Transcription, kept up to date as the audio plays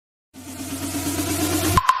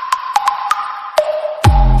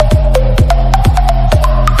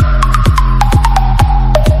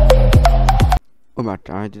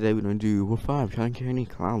Alright guys, today we're gonna do War 5, Trying to carry any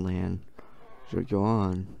Cloudland. So go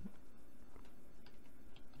on.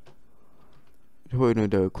 So we're gonna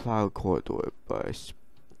do Cloud Corridor by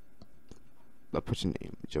I'll put your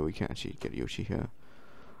name so we can actually get Yoshi here.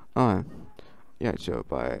 Yeah, so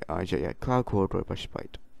by yeah, Cloud Corridor by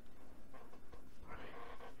Sprite.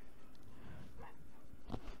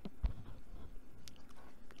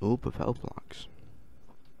 Oh, propel blocks.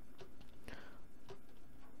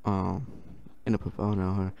 In a propel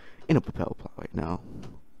now, in a propel block right now.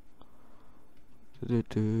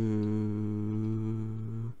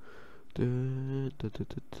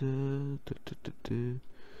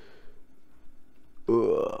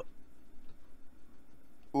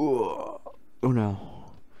 Oh no.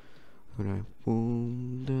 We're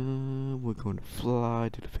going to fly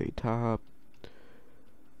to the very top.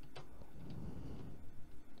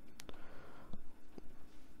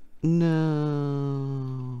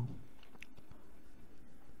 No.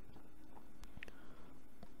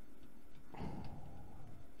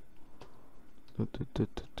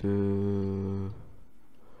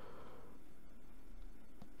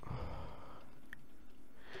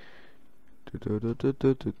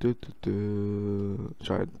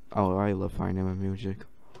 Sorry, oh, I love finding my music.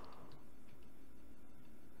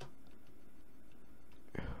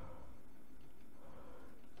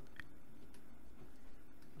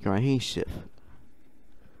 Your Airship.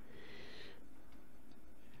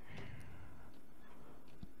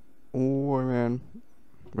 Oh man,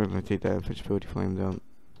 we're gonna take that invisibility flame down.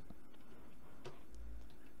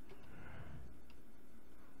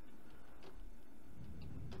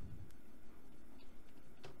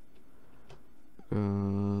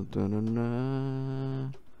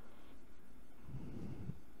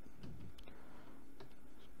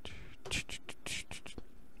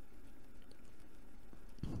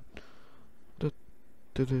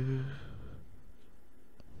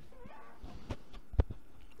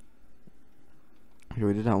 Here,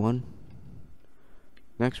 we did that one.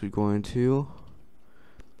 Next we're going to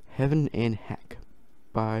Heaven and Heck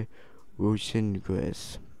by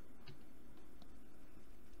Rosencrantz.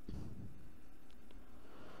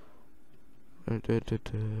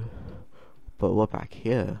 But what back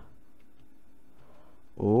here?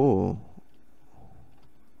 Oh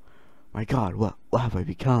my god, what have I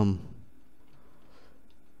become?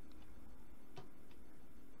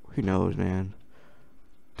 Who knows, man?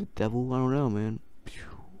 The devil? I don't know, man.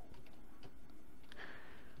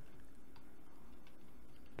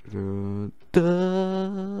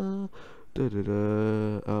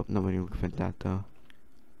 Oh, nobody will prevent that though.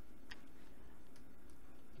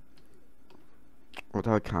 Well,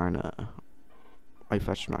 that kinda, my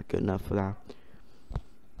fetch not good enough for that.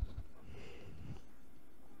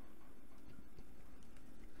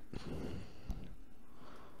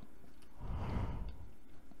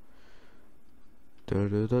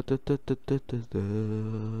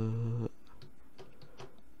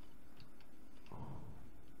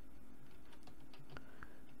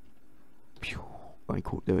 Alright,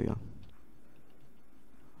 cool, there we go.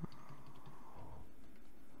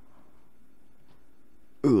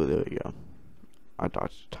 Ooh, there we go. I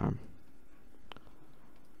dodged the time.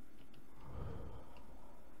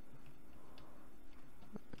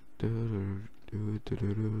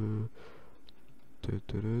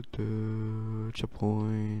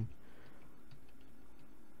 Checkpoint.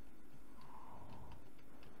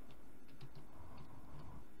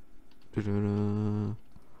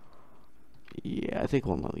 Yeah, I think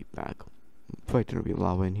I'll leave back. Probably gonna be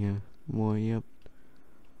lava in here. More, yep.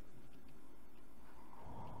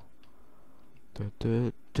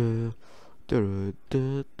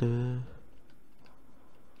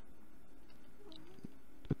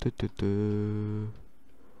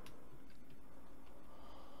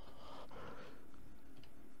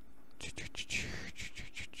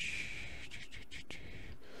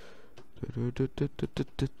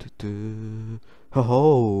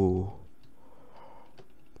 Ho!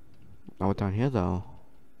 Oh, down here though.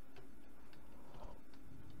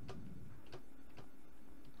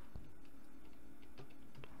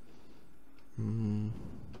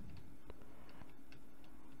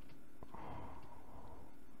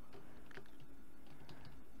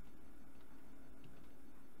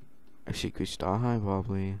 A secret star high,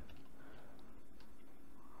 probably.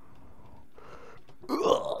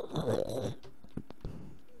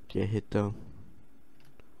 Get hit though.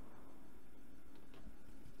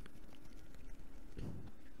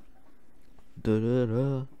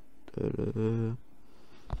 I'm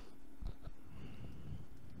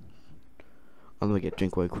gonna get a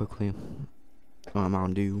drink way quickly.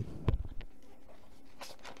 Mountain Dew.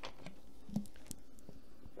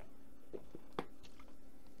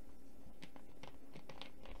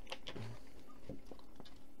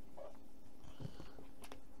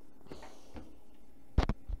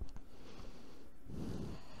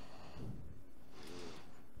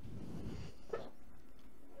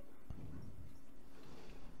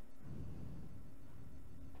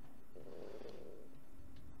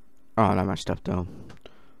 Oh, I like my stuff though.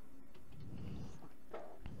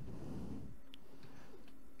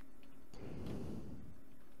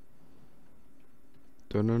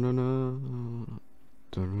 Da-na-na-na,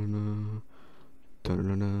 da-na-na,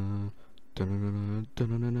 da-na-na, da-na-na,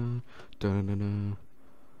 da-na-na, da-na-na.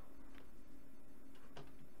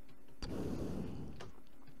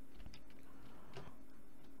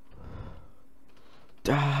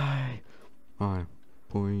 Die! Alright.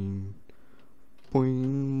 Boing.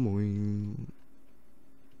 Boing, boing.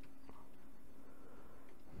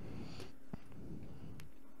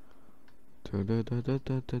 Da da da da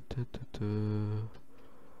da da da da da.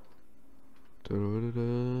 Da da da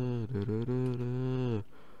da da da da.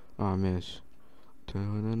 Oh, I missed. Da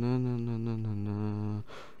na na na na na na na.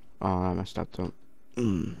 Oh, I messed up though.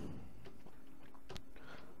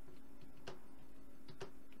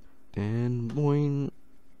 Then boing.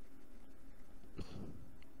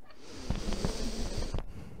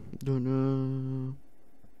 Don't know.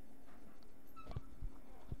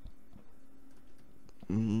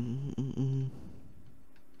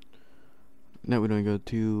 Now we're gonna go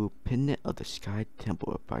to Pendant of the Sky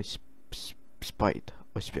Temple by Sprite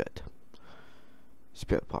or Spirit.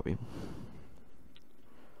 Spirit probably.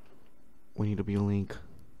 We need to be a link.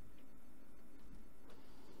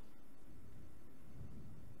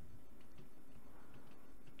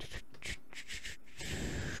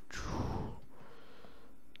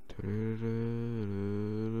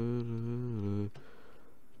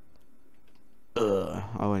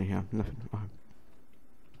 I went here. Nothing.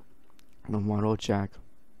 No model jack.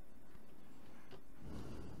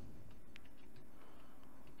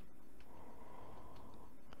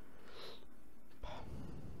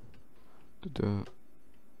 Do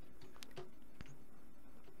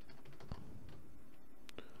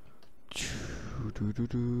do do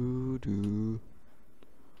do do.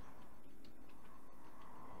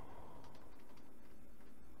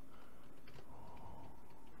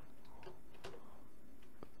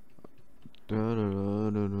 Da da da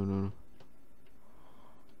da da da.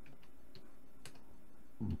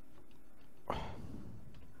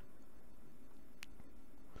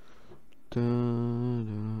 Da,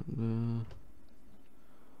 da, da.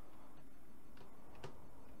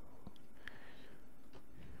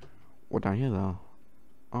 What down here though?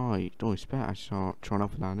 Oh, you don't expect I saw turn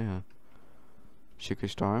up down there. Secret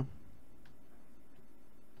star.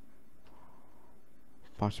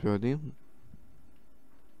 Possibility.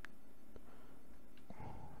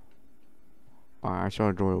 I saw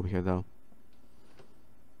a door over here though.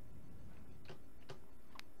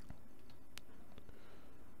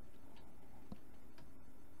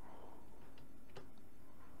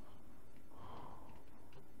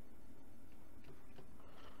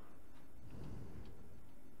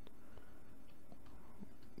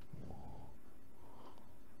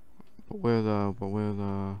 But where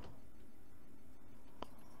the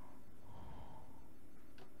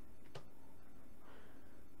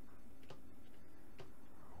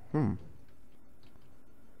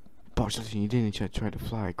Boss, listen, you didn't try to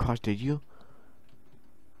fly across, did you?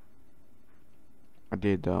 I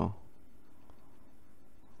did though.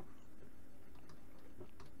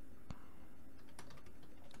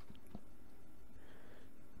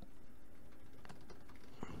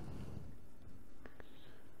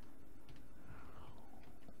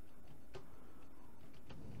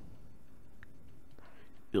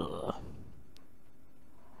 Ugh.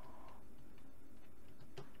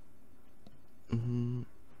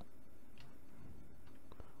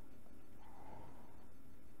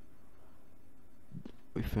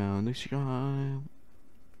 We found this guy.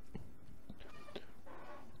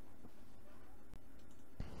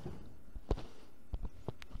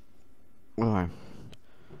 Alright.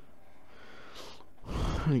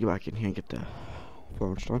 Let me go back in here and get the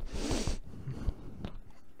phone started.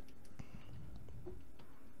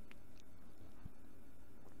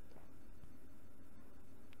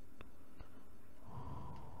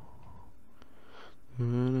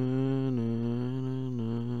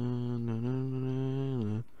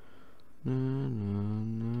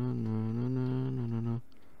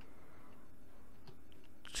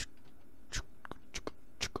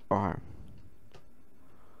 Alright.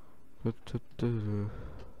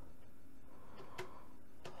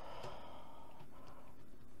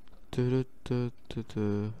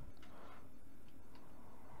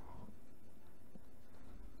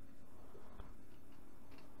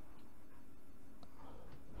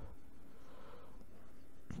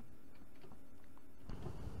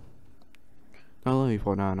 Not only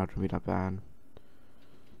for now, not to be that bad.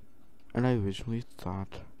 And I originally thought,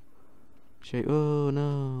 say, oh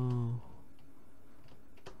no.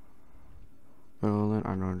 And then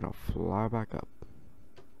I'm going to fly back up.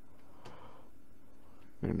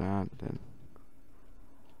 Do that, then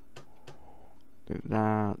do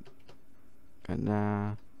that, and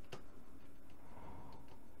that.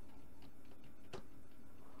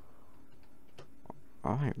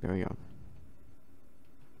 Alright, there we go.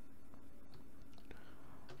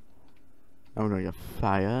 I'm gonna get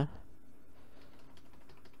fire.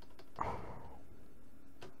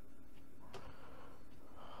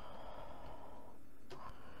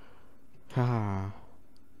 Ah.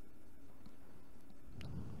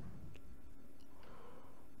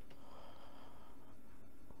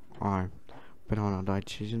 Alright, been on a diet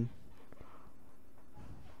season.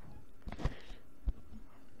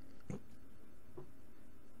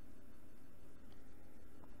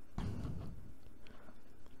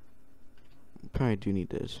 Probably do need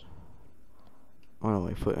this. Oh no,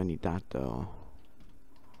 I need that though.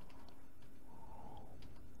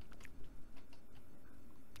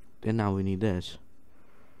 Then now we need this.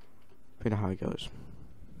 Figure out how it goes.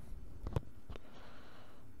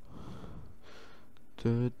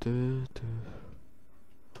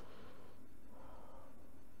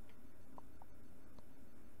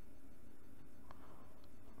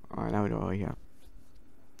 Alright, now we go over here.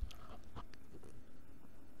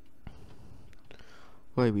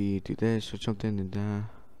 Like we do this or something and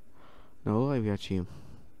no, like we actually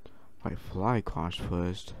like fly across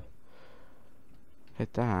first.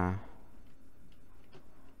 Hit that.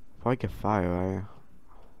 If I get fire, right?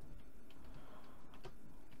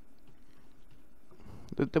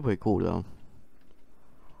 They're pretty cool though.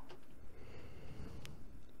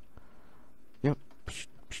 Yep.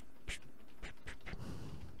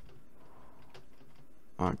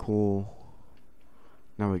 Alright, cool.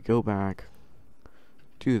 Now we go back.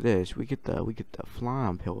 Do this. We get the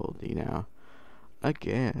flying penalty now.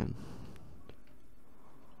 Again.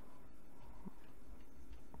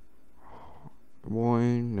 Boy,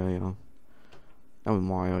 no, yeah. That was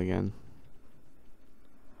Mario again.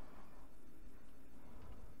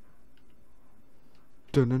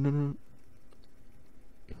 Dun-dun-dun-dun.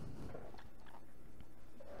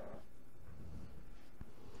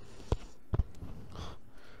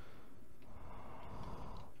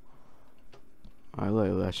 I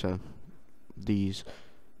like these,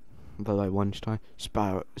 but like one time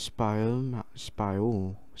Spire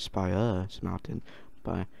Mountain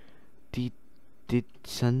by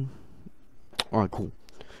DTSund. Alright, cool.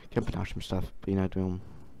 Can't pronounce some stuff, but you know, doing.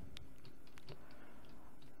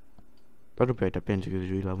 That'll be that Ben's because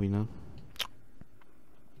we love, you know.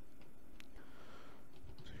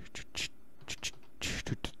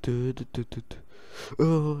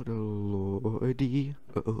 Oh, the Lordy.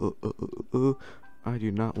 I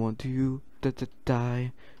do not want to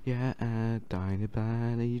die. Yeah, dying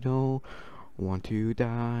bad. You don't want to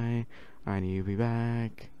die. I need to be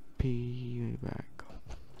back. Be back.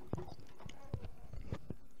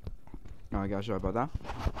 Alright, guys, sorry about that.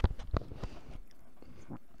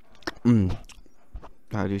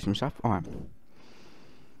 Gotta do some stuff. Alright.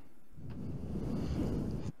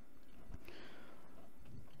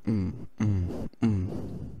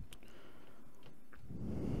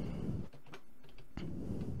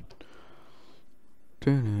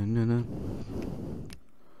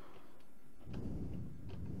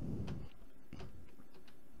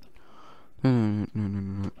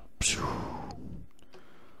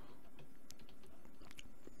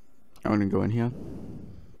 I'm gonna go in here.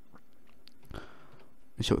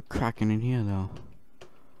 It's so cracking in here though.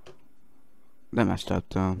 That messed up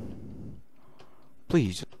though.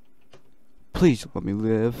 Please let me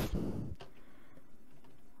live.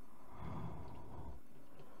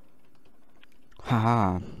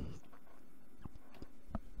 Haha.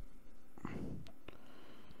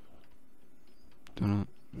 Don't.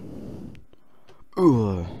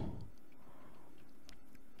 Ugh.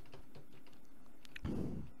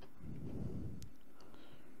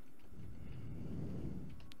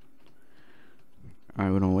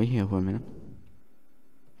 Alright, we're gonna wait here for a minute.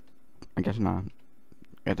 I guess not.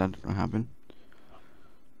 Yeah, that doesn't happen.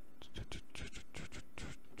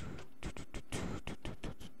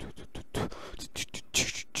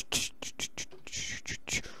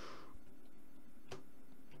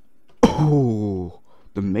 Oh,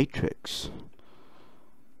 the Matrix.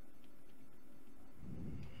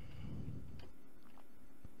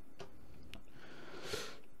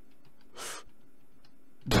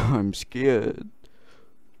 I'm scared.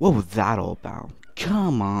 What was that all about?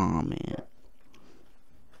 Come on, man.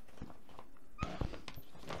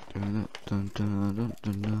 Dun, dun, dun, dun,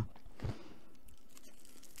 dun, dun.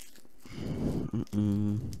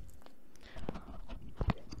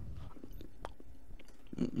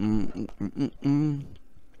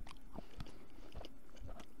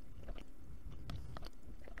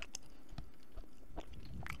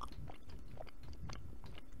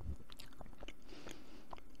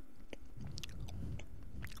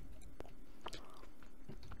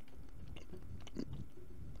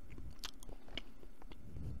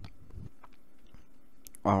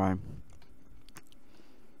 Alright.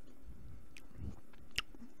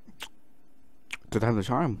 Did I have the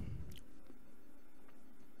charm?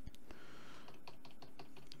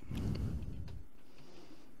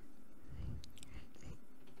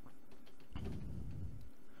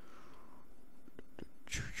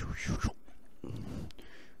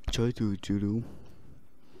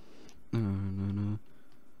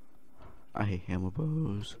 I hate hammer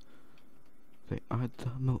bows. They are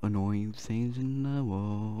the most annoying things in the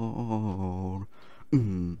world.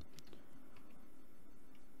 Then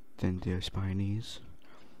there's Spinies.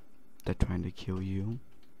 They're trying to kill you.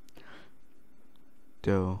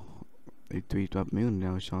 Though they 3-drop me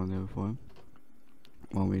now saw there before.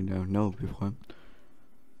 Well, we don't know before.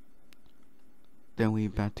 Then we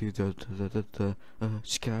back to the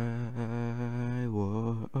sky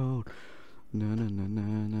world. No.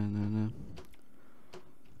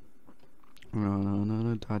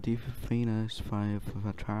 No, Daddy Venus, fire for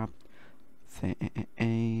the trap.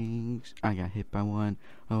 Thanks. I got hit by one.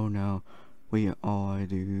 Oh no, we all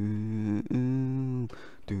do.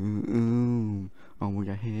 Oh, we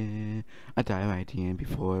got hit. I died right at the end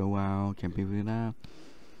before a while. Can't believe it now.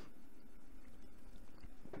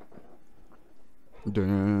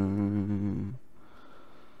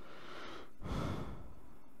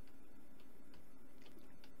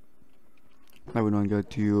 Now we're gonna go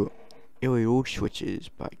to Aerial Switches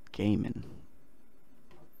by Gamin.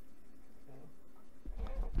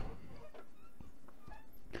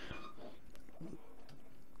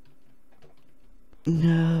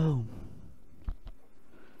 No.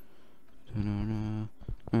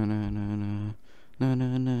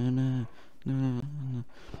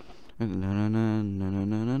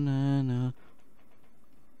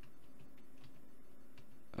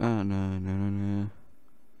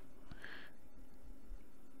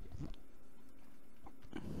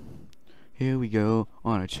 Here we go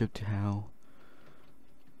on a trip to hell.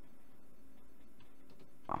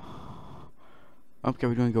 Okay,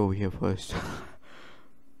 we're gonna go over here first.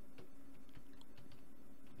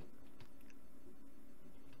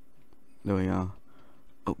 There we go.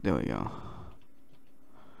 Oh, there we go.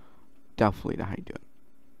 Definitely the how you do it.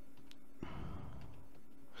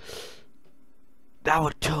 That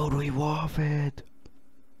was totally worth it.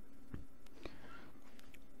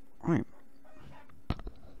 Alright.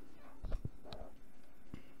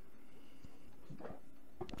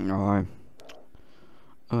 Alright.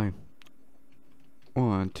 Alright.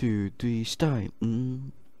 1, 2, 3, start.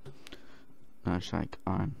 That's like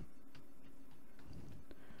on.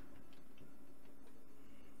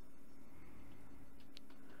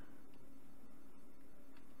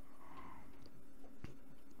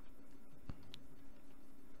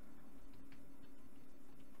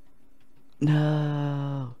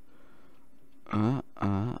 No.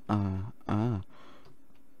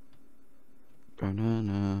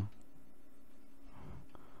 Banana.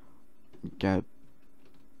 Gotta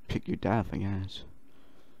pick your death, I guess.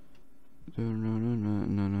 No.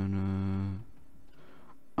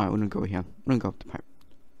 Alright, we're gonna go here. We're gonna go up the pipe.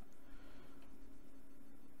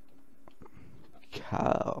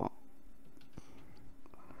 Cow.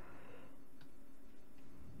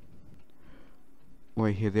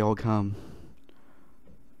 Wait, here they all come.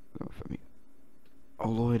 For me. Oh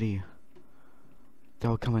lordy.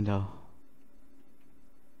 They're all coming though.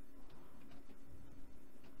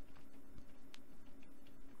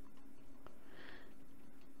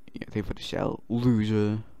 Yeah, they for the shell.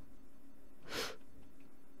 Loser.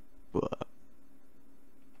 What?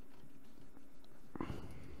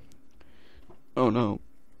 Oh no.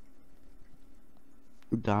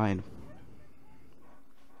 Died.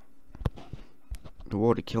 The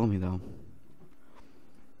water killed me though.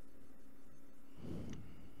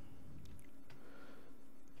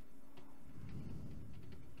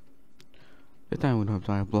 This time we don't have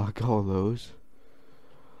time to block all those.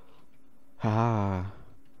 Ha!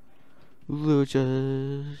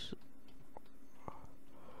 Losers.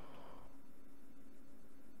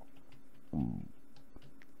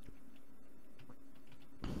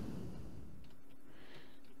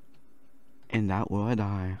 And that will I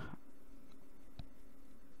die.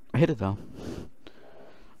 I hit it though.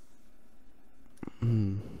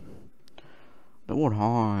 That was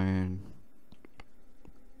hard.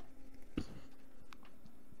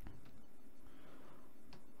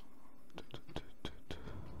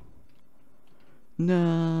 No.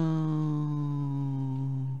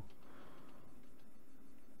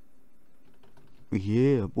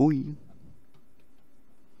 Yeah, boy.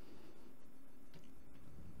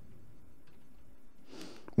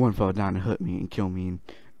 One fell down and hurt me and killed me.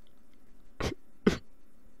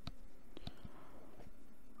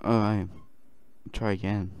 Alright. Try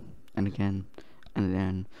again, and again, and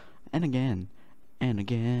then, and again, and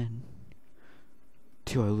again.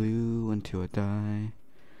 Till I lose, until I die.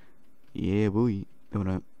 Yeah, boy. Going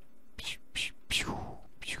up.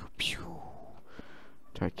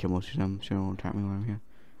 Try to kill most of them so they won't attack me while I'm here.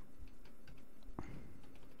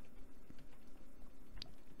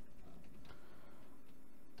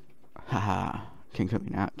 Haha. Can't cut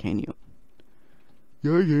me now, can you?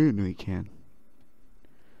 Yeah, yeah. No, you can.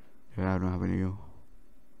 Yeah, I don't have any of you.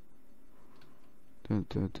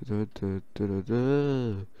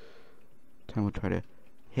 Time we'll try to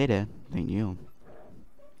hit it. Thank you.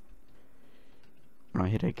 When I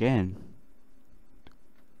hit again,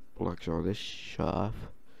 blocks all this stuff.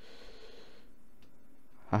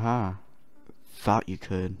 Haha. Thought you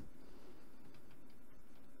could.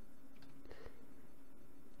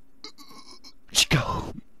 Let's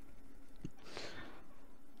go.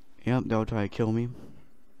 Yep, they'll try to kill me.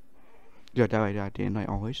 Yeah, that way I did, like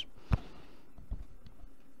always.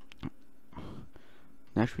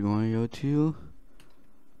 Next, we're going to go to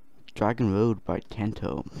Dragon Road by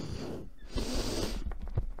Tanto.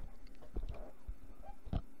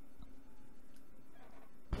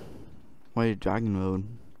 Why is Dragon Road?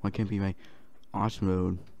 Why can't it be my Awesome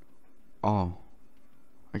Road? Oh,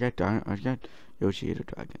 I got Yoshi the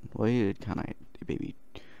Dragon. Why is it kind of the baby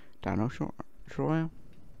dinosaur? Oh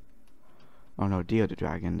no, Dio the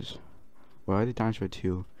Dragons. Why are the dinosaur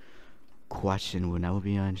 2? Question will never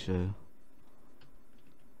be answered.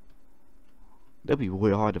 That'd be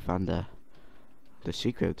really hard to find the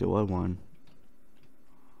secret of the other one.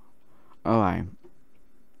 Alright.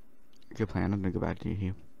 Good plan, I'm gonna go back to you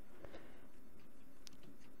here.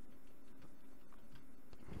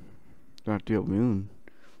 Not the moon.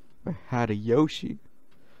 I had a Yoshi.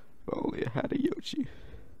 If only I had a Yoshi.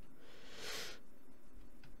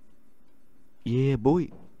 Yeah,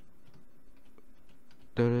 boy.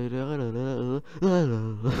 That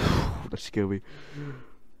scared me.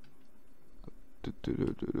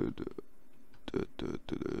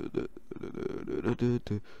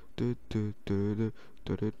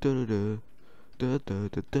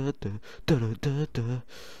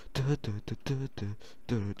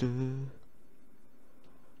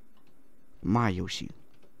 My Yoshi.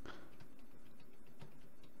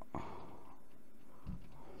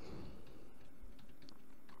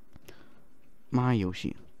 My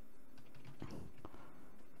Yoshi.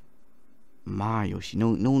 My Yoshi. No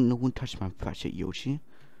one touched my precious Yoshi.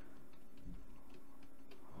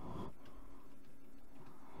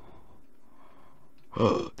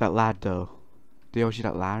 That lad though. The Yoshi,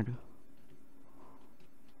 that lad.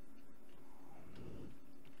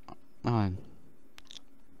 On.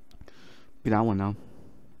 Be that one now.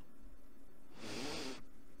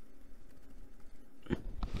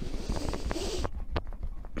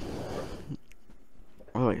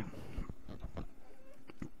 Alright.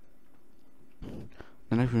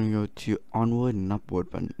 Then I'm gonna go to Onward and Upward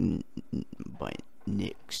by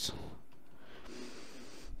Nich.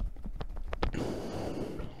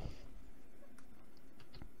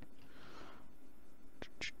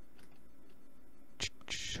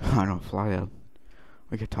 I don't fly up.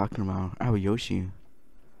 What are you talking about? Oh, Yoshi.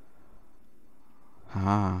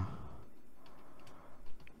 Ah.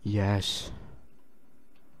 Yes.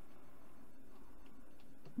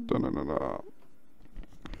 Da-na-na-na.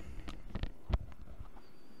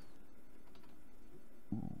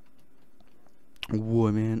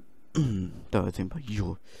 Whoa, man. The other thing about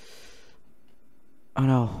you. Oh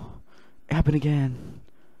no. It happened again.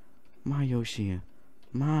 My Yoshi.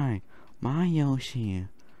 My Yoshi.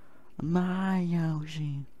 My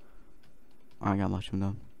Yoshi. I got mushroom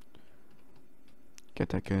though. Get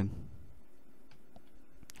that good.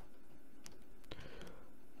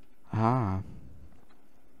 Ah.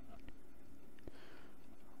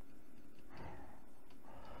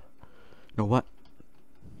 Know what?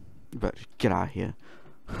 You better get out of here.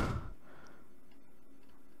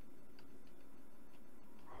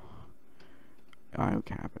 Alright, what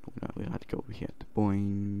can happen? We have to go over here.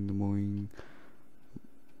 Boing, boing,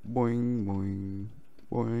 boing, boing,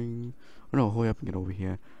 boing. Oh no, hurry up and get over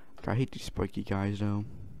here. I hate these spiky guys though.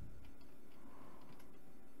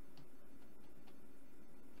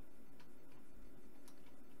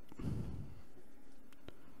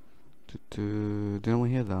 Did anyone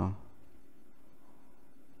hear though?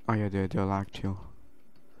 Oh yeah, they're locked too.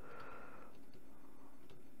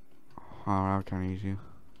 Oh, that was kinda easy.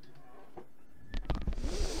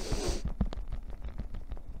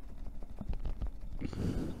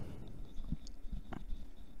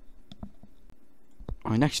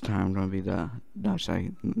 Alright, next time I'm gonna be the dark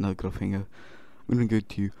side, no girl finger. I'm gonna go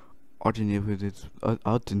to Alternative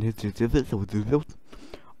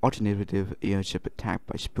airship attacked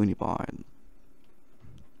by SpoonyBard.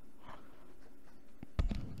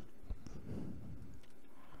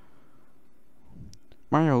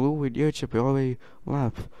 Mario lowered the airship all the way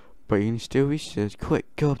left, but you can still reach this.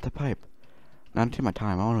 Quick, go up the pipe. Now, don't take my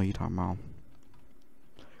time. I don't know what you're talking about.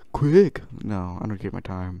 Quick! No, I don't get my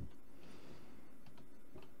time.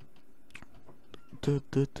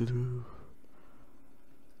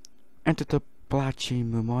 Enter the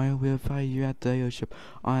blockchain Mario will find you at the airship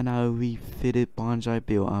on our refitted bonsai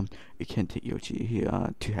build. You can't take Yoshi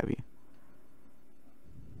here, too heavy.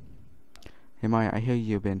 Hey Mario, I hear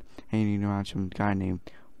you've been hanging around some guy named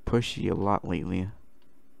Pushy a lot lately.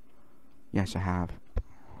 Yes, I have.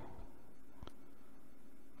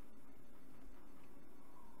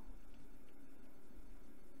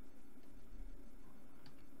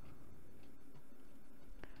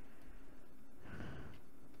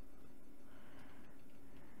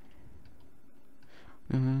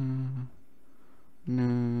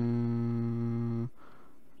 No.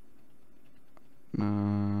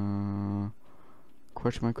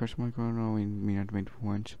 Question mark, oh no, we mean I have to make the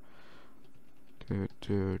points.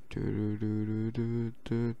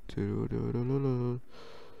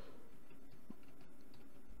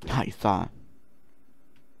 How you thought?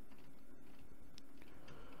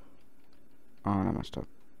 Oh, I messed up.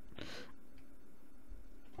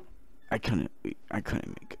 I couldn't make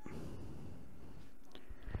it.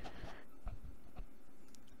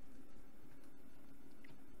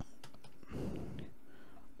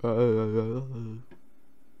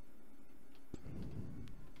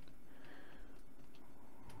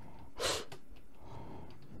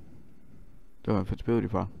 Det var en feasibility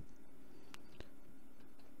far.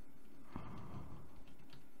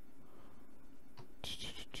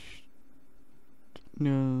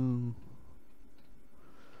 No.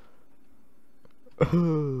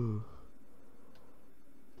 Oh.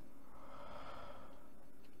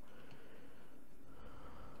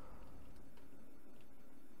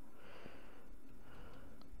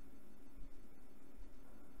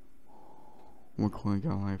 One coin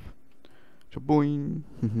got life. So boing.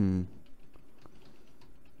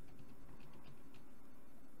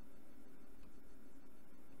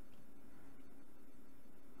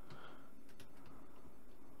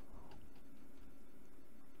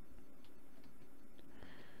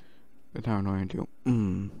 That's how annoying to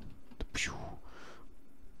do.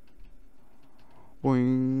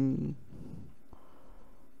 Boing.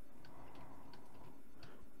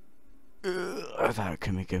 I thought I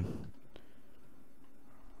could make it.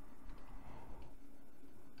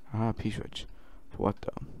 Ah, P-switch. For what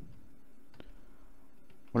though?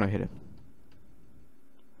 When I hit it.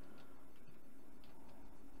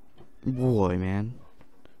 Boy, man.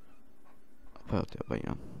 I felt it, but you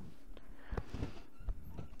know.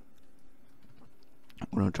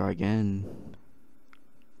 I'm gonna try again.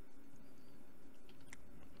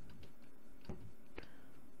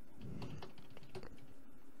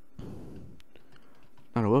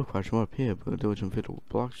 Not a work question up here, but there was some fiddle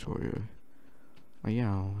blocks for you. Oh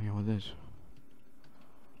yeah, what is this?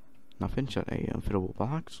 Nothing, shut a unfittable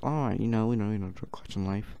box. Alright, you know, question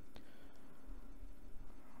life.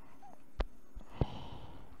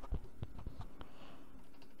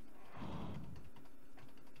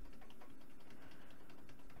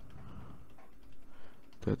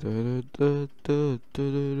 We're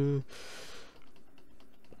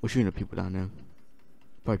shooting at people down there.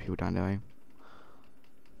 Probably people down there, eh?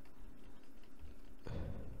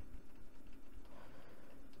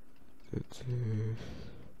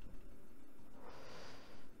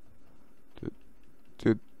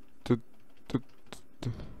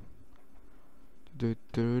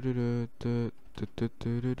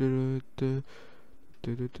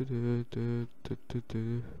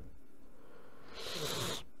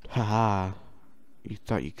 Haha, you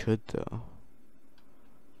thought you could though,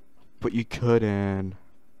 but you couldn't.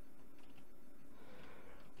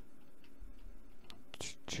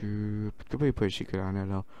 Could we put a secret on there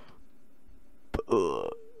though?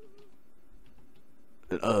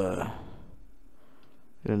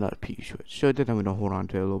 Another P switch. So then we don't hold on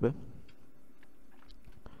to it a little bit.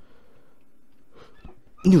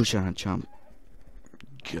 New shot, chump.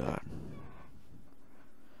 God.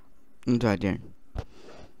 I'm tired there.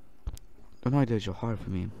 Don't know why they're so hard for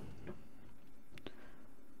me.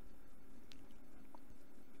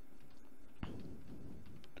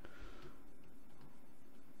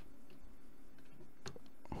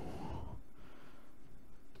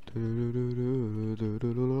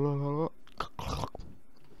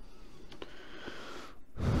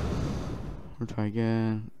 We'll try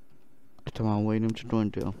again. Come on, wait, I'm just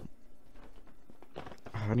going to.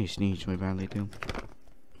 I need to sneeze really badly too.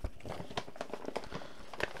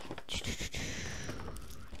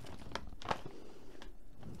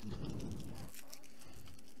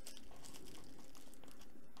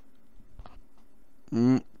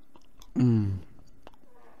 Mm. Mm.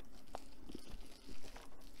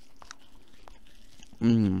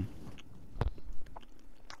 Mm.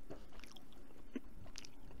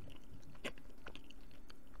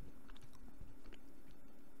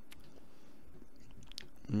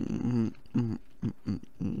 Mm. Mm. Mm.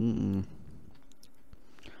 Mm.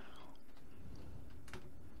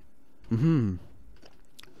 Mm.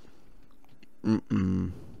 Mm.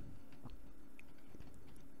 Mm.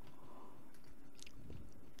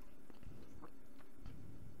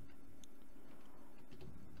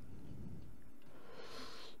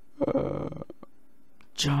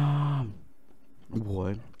 Jump.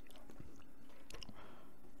 What?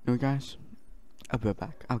 No, guys. I'll be right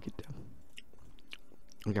back. I'll get them.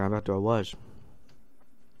 Okay, I thought I was.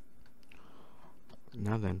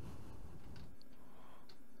 Now then.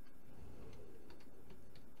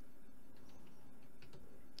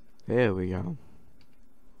 There we go.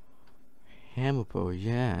 Hammer bow,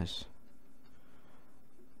 yes.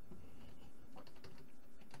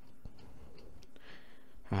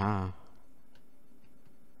 Ah.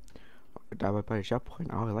 That would play a shot point.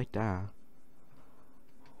 Oh, I like that.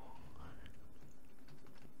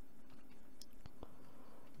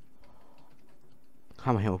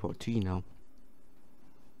 I'm a hammer bow too, you know.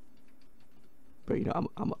 But you know,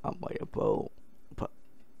 I'm like a bow. But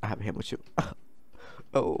I have a hammer too.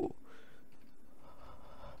 Oh.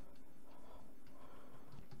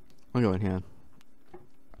 I'm going here.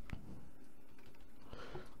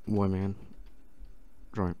 Boy, man.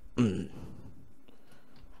 Drawing.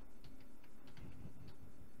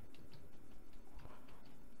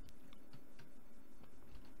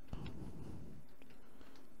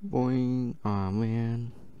 Boing. Aw,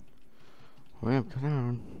 man. Well, come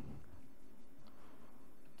on.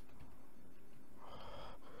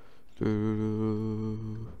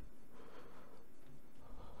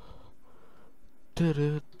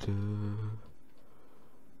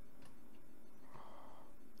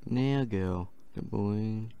 Now go. The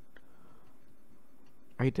boing.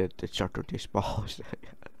 I did the shot with these balls.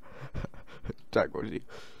 That was it.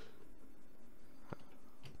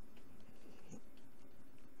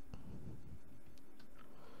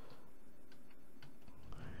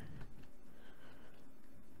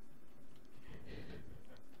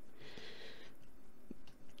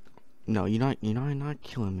 No, you're not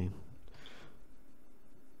killing me.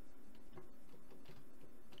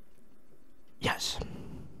 Yes.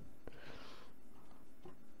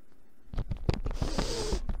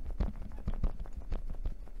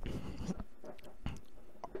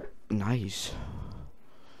 Nice.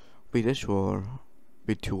 Wait, this will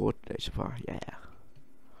be too old today so far. Yeah.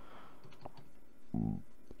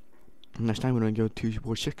 Next time we're gonna go to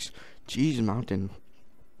 46 Cheese Mountain.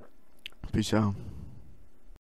 Peace out.